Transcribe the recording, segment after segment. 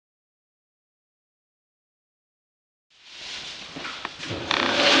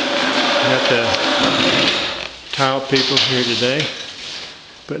tile people here today,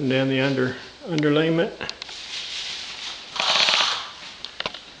 putting down the underlayment.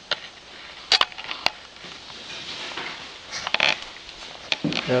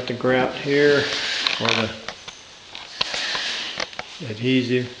 Got the grout here, or the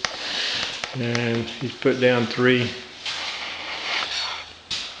adhesive, and he's put down 3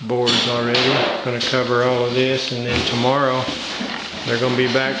 boards already. Going to cover all of this, and then tomorrow they're going to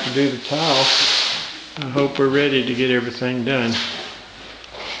be back to do the tile. I hope we're ready to get everything done.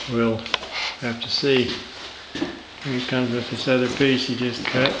 We'll have to see. Here he comes with this other piece he just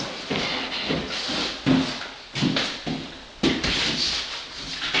cut.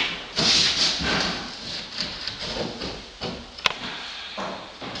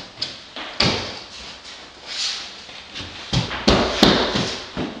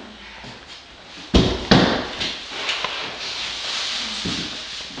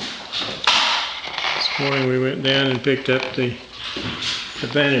 This morning we went down and picked up the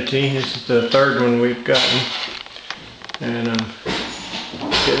vanity. This is the 3rd one we've gotten, and I'm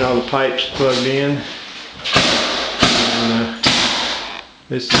getting all the pipes plugged in, and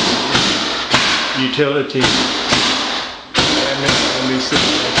this is utility cabinet going to be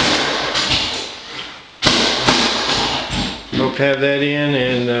sitting there. Hope to have that in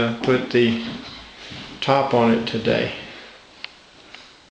and put the top on it today.